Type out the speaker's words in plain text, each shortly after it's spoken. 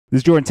This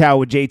is Jordan Tower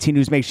with JT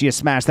News. Make sure you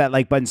smash that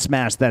like button,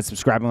 smash that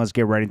subscribe, and let's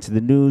get right into the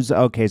news.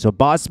 Okay, so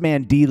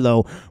Bossman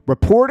D-Lo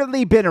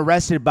reportedly been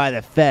arrested by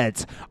the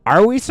feds.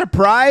 Are we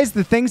surprised?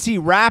 The things he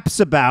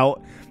raps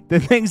about, the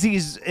things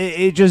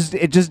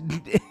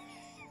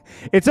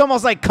it's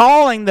almost like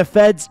calling the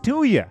feds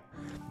to you.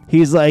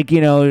 He's like,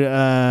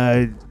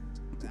 I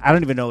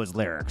don't even know his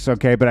lyrics,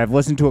 okay? But I've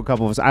listened to a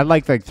couple of his, I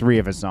like 3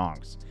 of his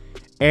songs.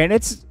 And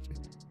it's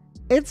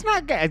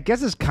not, I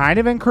guess it's kind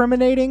of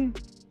incriminating.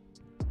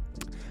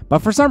 But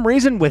for some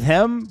reason with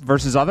him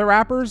versus other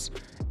rappers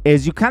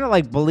is you kind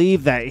of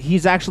believe that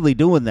he's actually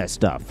doing this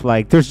stuff.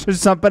 There's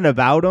just something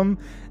about him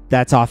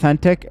that's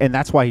authentic, and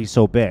that's why he's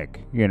so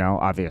big,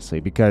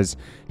 obviously, because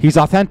he's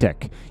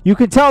authentic. You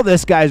can tell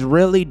this guy's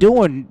really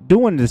doing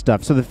this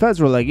stuff. So the feds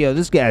were like, yo,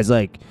 this guy's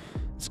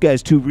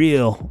too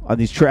real on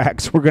these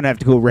tracks. We're going to have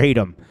to go raid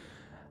him.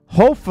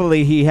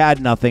 Hopefully he had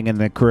nothing in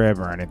the crib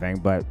or anything,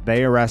 but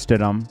they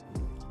arrested him.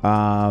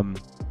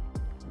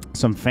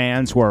 Some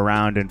fans were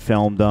around and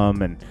filmed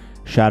him and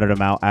shouted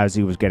him out as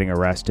he was getting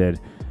arrested.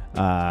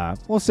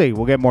 We'll see.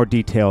 We'll get more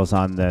details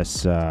on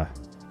this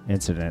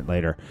incident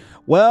later.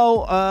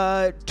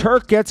 Well,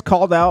 Turk gets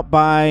called out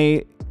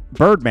by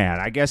Birdman.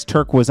 I guess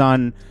Turk was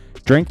on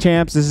Drink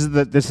Champs.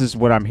 This is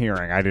what I'm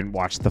hearing. I didn't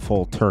watch the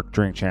full Turk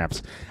Drink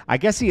Champs. I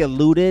guess he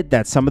alluded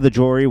that some of the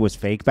jewelry was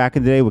fake back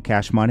in the day with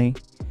Cash Money.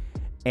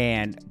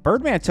 And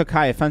Birdman took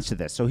high offense to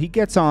this. So he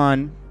gets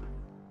on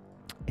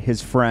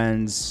his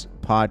friend's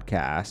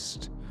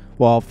podcast.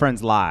 Well,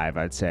 Friends Live,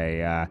 I'd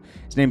say.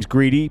 His name's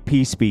Greedy.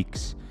 P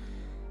Speaks.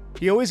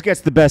 He always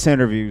gets the best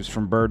interviews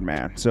from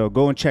Birdman. So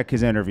go and check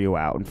his interview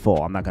out in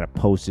full. I'm not going to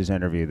post his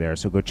interview there.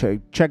 So go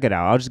check it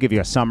out. I'll just give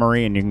you a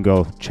summary and you can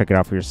go check it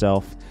out for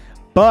yourself.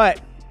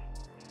 But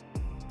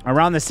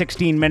around the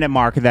 16-minute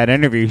mark of that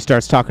interview, he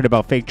starts talking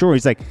about fake jewelry.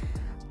 He's like,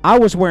 I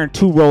was wearing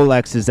 2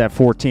 Rolexes at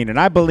 14, and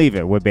I believe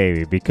it with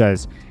Baby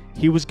because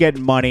he was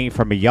getting money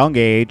from a young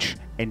age.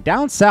 And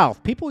down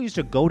south, people used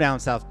to go down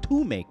south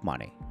to make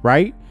money,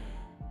 right?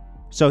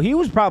 So he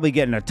was probably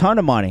getting a ton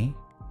of money.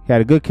 He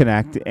had a good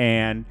connect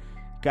and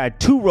got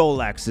 2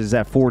 Rolexes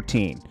at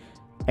 14.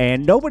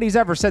 And nobody's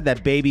ever said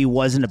that Baby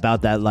wasn't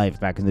about that life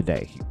back in the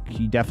day.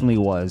 He definitely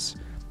was.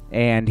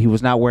 And he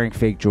was not wearing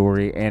fake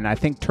jewelry. And I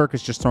think Turk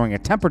is just throwing a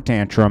temper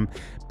tantrum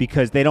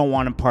because they don't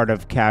want him part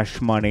of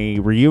Cash Money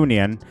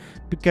reunion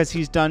because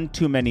he's done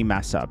too many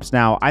mess ups.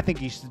 Now, I think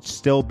he should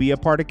still be a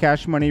part of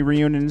Cash Money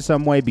reunion in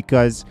some way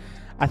because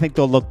I think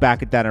they'll look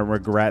back at that and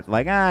regret,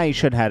 he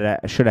should have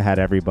had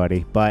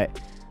everybody.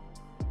 But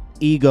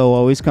ego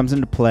always comes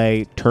into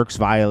play. Turk's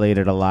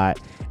violated a lot,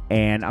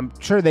 and I'm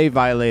sure they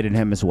violated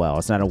him as well.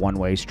 It's not a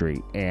one-way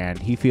street, and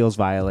he feels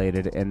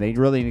violated, and they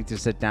really need to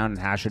sit down and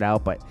hash it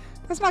out, but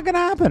that's not going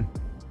to happen.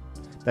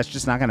 That's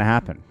just not going to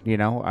happen.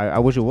 I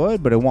wish it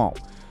would, but it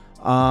won't.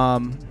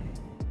 And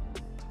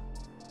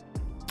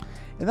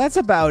that's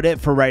about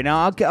it for right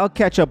now. I'll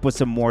catch up with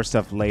some more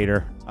stuff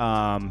later.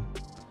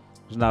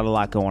 There's not a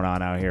lot going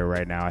on out here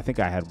right now. I think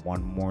I had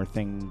one more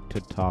thing to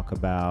talk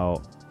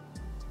about.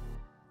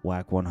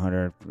 Whack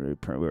 100. We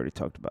already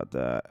talked about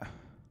that.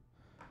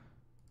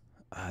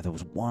 There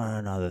was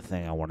one other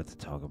thing I wanted to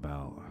talk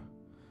about. I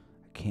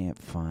can't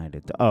find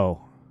it. Oh,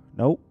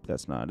 nope.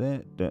 That's not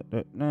it.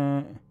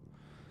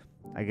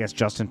 I guess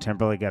Justin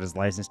Timberlake got his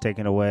license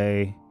taken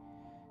away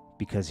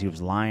because he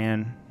was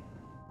lying.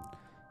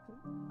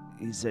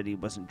 He said he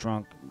wasn't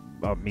drunk.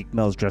 Oh, Meek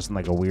Mill's dressing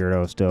like a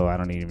weirdo still. I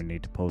don't even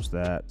need to post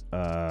that.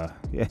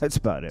 Yeah, that's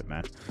about it,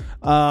 man.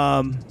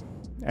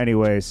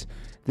 Anyways,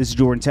 this is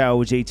Jordan Tower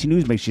with JT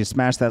News. Make sure you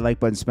smash that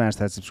like button, smash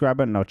that subscribe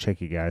button, and I'll check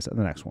you guys on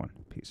the next one.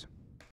 Peace.